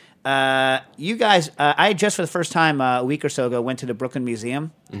of that, you guys, I just for the first time a week or so ago went to the Brooklyn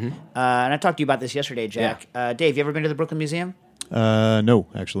Museum. And I talked to you about this yesterday, Jack. Yeah. Dave, you ever been to the Brooklyn Museum? No,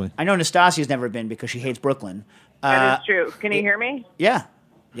 actually. I know Nastasia's never been because she hates Brooklyn. That is true. Can you hear me? Yeah.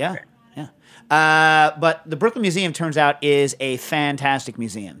 But the Brooklyn Museum, turns out, is a fantastic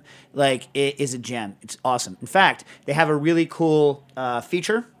museum. Like, it is a gem. It's awesome. In fact, they have a really cool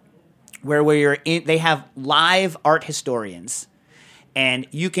feature where they have live art historians. And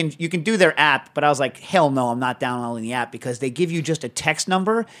you can do their app, but I was like, hell no, I'm not downloading the app because they give you just a text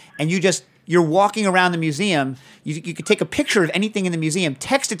number and you're walking around the museum. You could take a picture of anything in the museum,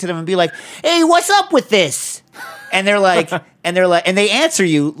 text it to them, and be like, "Hey, what's up with this?" And they're like, and they answer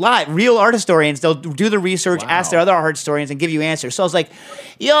you live. Real art historians, they'll do the research, ask their other art historians, and give you answers. So I was like,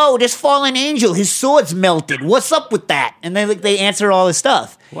 "Yo, this fallen angel, his sword's melted. What's up with that?" And they answer all this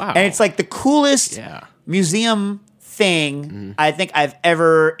stuff. Wow. And it's like the coolest museum thing I think I've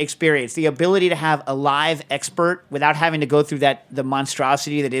ever experienced. The ability to have a live expert without having to go through the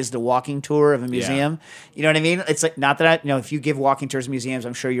monstrosity that is the walking tour of a museum. You know what I mean? It's like, not that if you give walking tours of museums,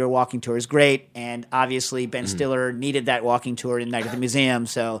 I'm sure your walking tour is great. And obviously Ben Stiller needed that walking tour in Night at the Museum,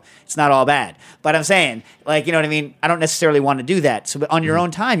 so it's not all bad. But I'm saying, like, you know what I mean? I don't necessarily want to do that. So on your own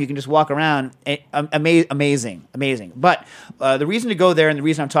time, you can just walk around. Amazing. But the reason to go there and the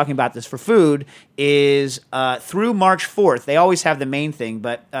reason I'm talking about this for food is through March 4th. They always have the main thing,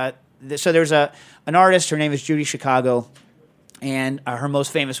 but so there's an artist. Her name is Judy Chicago, and her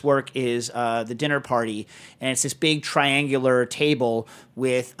most famous work is The Dinner Party, and it's this big triangular table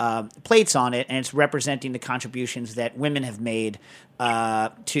with plates on it, and it's representing the contributions that women have made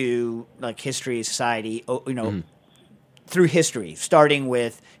to like history, society, through history, starting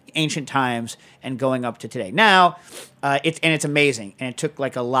with ancient times and going up to today. Now, it's amazing, and it took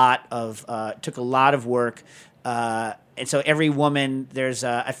like a lot of work. And so every woman, there's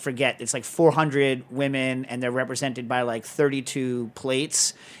I forget, it's like 400 women, and they're represented by like 32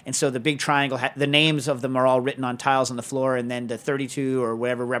 plates. And so the big triangle, the names of them are all written on tiles on the floor, and then the 32 or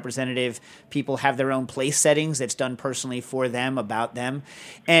whatever representative people have their own place settings that's done personally for them, about them.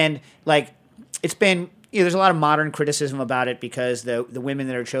 And like, it's been, there's a lot of modern criticism about it because the women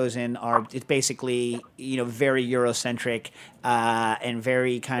that are chosen it's basically, very Eurocentric and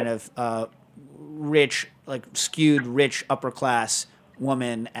very kind of rich, like skewed rich upper class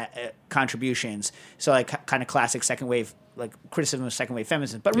woman contributions. So like kind of classic second wave, like criticism of second wave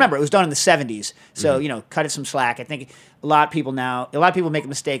feminism. But remember, it was done in the 70s. So, cut it some slack. I think a lot of people make a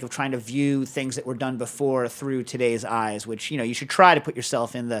mistake of trying to view things that were done before through today's eyes, which, you should try to put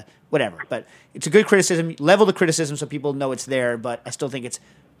yourself in the whatever. But it's a good criticism, level the criticism so people know it's there, but I still think it's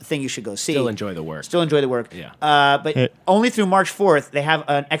a thing you should go see. Still enjoy the work. Yeah. But only through March 4th, they have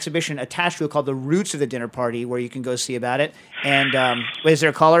an exhibition attached to it called The Roots of the Dinner Party, where you can go see about it. And is there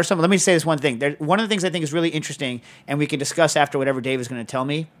a caller or something? Let me say this one thing. One of the things I think is really interesting, and we can discuss after whatever Dave is going to tell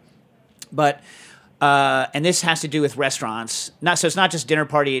me, but and this has to do with restaurants. So it's not just dinner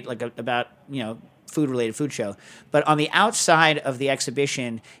party like about, food-related food show, but on the outside of the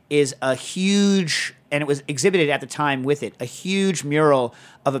exhibition is a huge, and it was exhibited at the time with it, a huge mural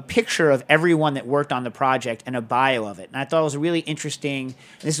of a picture of everyone that worked on the project and a bio of it. And I thought it was a really interesting,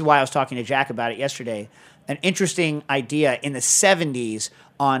 and this is why I was talking to Jack about it yesterday, an interesting idea in the 70s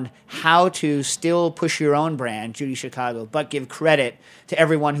on how to still push your own brand, Judy Chicago, but give credit to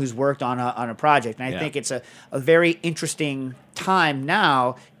everyone who's worked on a project. And I think it's a very interesting time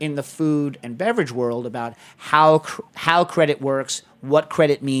now in the food and beverage world about how credit works, what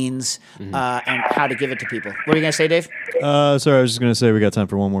credit means, and how to give it to people. What were you going to say, Dave? Sorry, I was just going to say we got time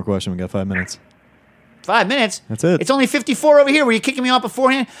for one more question. We got 5 minutes. 5 minutes? That's it. It's only 54 over here. Were you kicking me off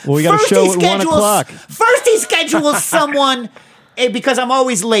beforehand? Well, we got a show at 1 o'clock. First he schedules someone, because I'm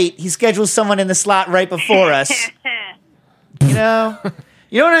always late, he schedules someone in the slot right before us. You know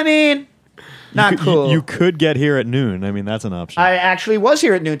what I mean? Not cool. You could get here at noon. I mean, that's an option. I actually was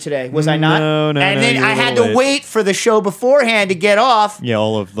here at noon today. Was I not? No. And then I had to wait for the show beforehand to get off. Yeah,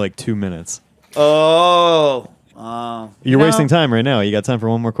 all of like 2 minutes. Oh. You're wasting time right now. You got time for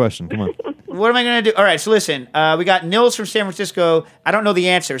one more question. Come on. What am I going to do? All right, so listen. We got Nils from San Francisco. I don't know the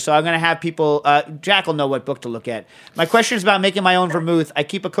answer, so I'm going to have people... Jack will know what book to look at. My question is about making my own vermouth. I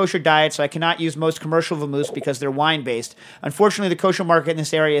keep a kosher diet, so I cannot use most commercial vermouths because they're wine-based. Unfortunately, the kosher market in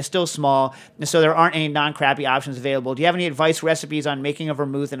this area is still small, and so there aren't any non-crappy options available. Do you have any advice, recipes on making a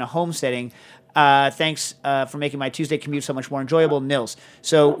vermouth in a home setting? Thanks for making my Tuesday commute so much more enjoyable, Nils.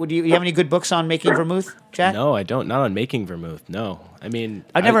 So, do you have any good books on making vermouth, Jack? No, I don't. Not on making vermouth. No, I mean,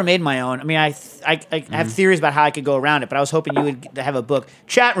 I've never made my own. I mean, I have theories about how I could go around it, but I was hoping you would have a book.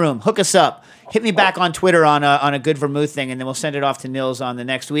 Chat room, hook us up. Hit me back on Twitter on a good vermouth thing, and then we'll send it off to Nils on the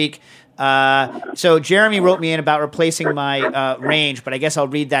next week. So Jeremy wrote me in about replacing my range, but I guess I'll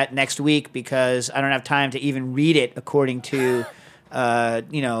read that next week because I don't have time to even read it according to,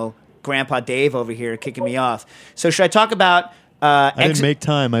 Grandpa Dave over here kicking me off. So should I talk about... I didn't make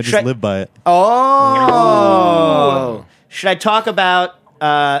time. I just live by it. Oh! Should I talk about,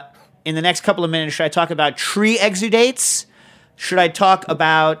 in the next couple of minutes, should I talk about tree exudates? Should I talk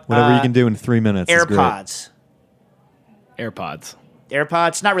about... Whatever you can do in 3 minutes. AirPods.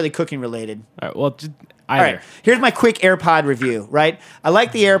 AirPods. Not really cooking related. All right, well, either. All right, here's my quick AirPod review, right? I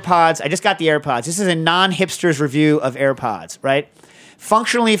like the AirPods. I just got the AirPods. This is a non-hipster's review of AirPods, right?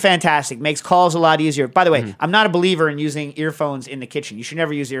 Functionally fantastic. Makes calls a lot easier. By the way, I'm not a believer in using earphones in the kitchen. You should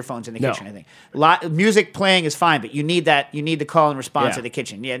never use earphones in the kitchen, I think. Music playing is fine, but you need the call and response in the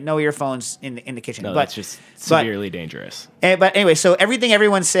kitchen. Yeah, no earphones in the kitchen. No, that's just severely dangerous. But anyway, so everything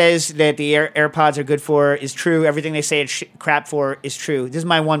everyone says that the AirPods are good for is true. Everything they say it's crap for is true. This is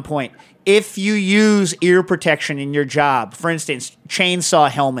my one point. If you use ear protection in your job, for instance, chainsaw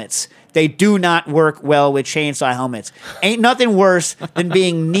helmets, they do not work well with chainsaw helmets. Ain't nothing worse than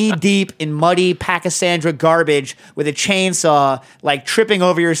being knee-deep in muddy Pachysandra garbage with a chainsaw, like tripping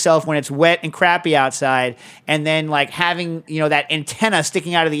over yourself when it's wet and crappy outside, and then like having, that antenna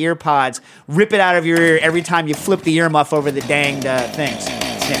sticking out of the ear pods, rip it out of your ear every time you flip the earmuff over the danged things.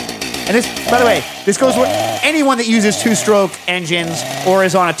 Yeah. And this, by the way, this goes with anyone that uses two-stroke engines or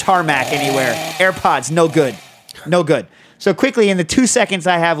is on a tarmac anywhere. AirPods, no good. No good. So quickly, in the 2 seconds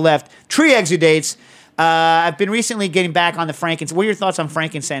I have left, tree exudates. I've been recently getting back on the frankincense. What are your thoughts on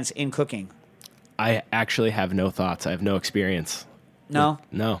frankincense in cooking? I actually have no thoughts. I have no experience. No?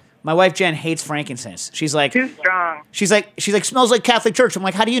 No. My wife Jen hates frankincense. She's like... Too strong. She's like, smells like Catholic church. I'm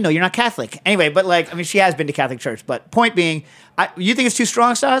like, how do you know? You're not Catholic. Anyway, but she has been to Catholic church. But point being, you think it's too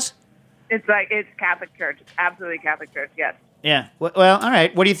strong, Stas? It's Catholic church. It's absolutely Catholic church, yes. Yeah. Well, all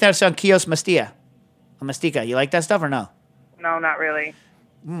right. What do you think on Kios Mastica? You like that stuff or no? No, not really.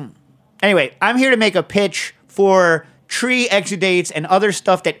 Anyway, I'm here to make a pitch for tree exudates and other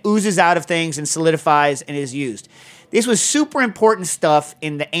stuff that oozes out of things and solidifies and is used. This was super important stuff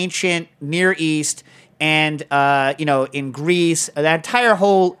in the ancient Near East and, in Greece, that entire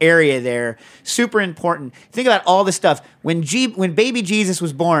whole area there. Super important. Think about all the stuff. When baby Jesus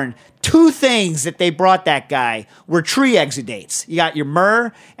was born, 2 things that they brought that guy were tree exudates. You got your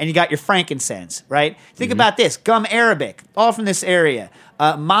myrrh and you got your frankincense, right? Think about this. Gum arabic, all from this area.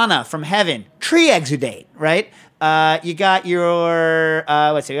 Manna from heaven, tree exudate, right? You got your,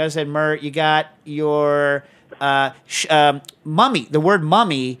 I said myrrh. You got your mummy, the word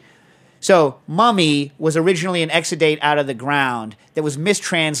mummy. So mummy was originally an exudate out of the ground that was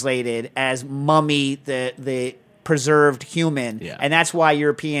mistranslated as mummy, the preserved human, and that's why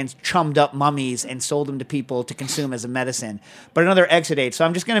Europeans chummed up mummies and sold them to people to consume as a medicine. But another exudate. So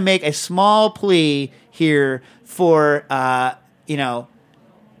I'm just going to make a small plea here for,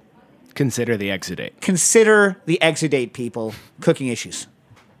 Consider the exudate. Consider the exudate, people. Cooking issues.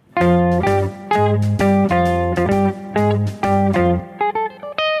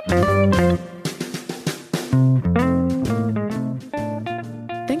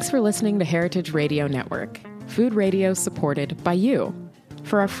 Thanks for listening to Heritage Radio Network, food radio supported by you.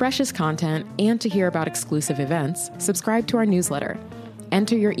 For our freshest content and to hear about exclusive events, subscribe to our newsletter.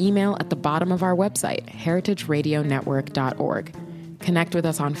 Enter your email at the bottom of our website, heritageradionetwork.org. Connect with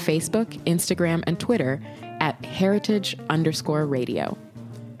us on Facebook, Instagram, and Twitter at heritage_radio.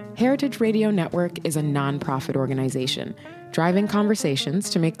 Heritage Radio Network is a nonprofit organization driving conversations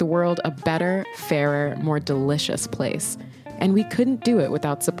to make the world a better, fairer, more delicious place. And we couldn't do it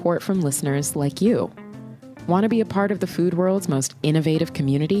without support from listeners like you. Want to be a part of the food world's most innovative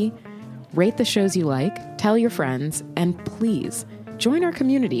community? Rate the shows you like, tell your friends, and please join our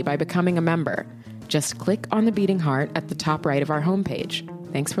community by becoming a member. Just click on the beating heart at the top right of our homepage.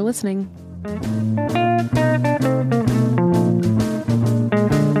 Thanks for listening.